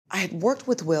I had worked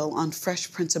with Will on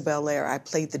Fresh Prince of Bel-Air. I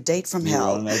played the date from hell.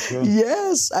 You were on that show?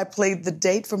 Yes, I played the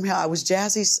date from hell. I was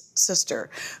Jazzy's sister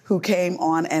who came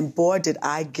on, and boy, did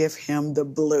I give him the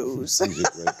blues. He's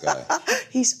a great guy.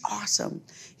 He's awesome.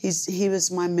 He's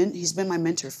been my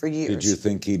mentor for years. Did you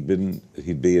think he'd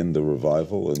be in the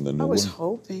revival, in the new one? I was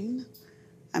hoping.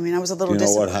 I mean, I was a little Do you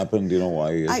know what disappointed. happened? Do you know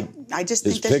why he isn't? I just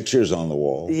His think that... picture's on the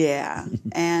wall. Yeah,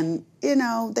 and, you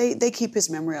know, they keep his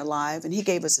memory alive, and he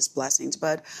gave us his blessings,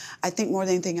 but I think more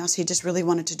than anything else, he just really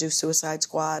wanted to do Suicide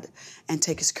Squad and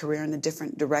take his career in a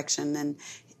different direction, and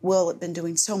Will had been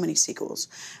doing so many sequels,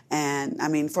 and, I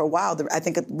mean, for a while, I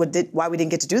think why we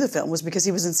didn't get to do the film was because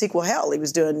he was in sequel hell. He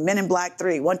was doing Men in Black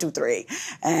 3, 1, 2, 3,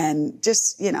 and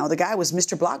just, you know, the guy was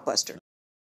Mr. Blockbuster.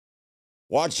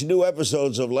 Watch new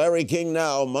episodes of Larry King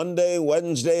Now Monday,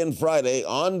 Wednesday, and Friday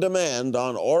on demand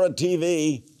on Aura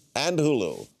TV and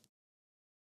Hulu.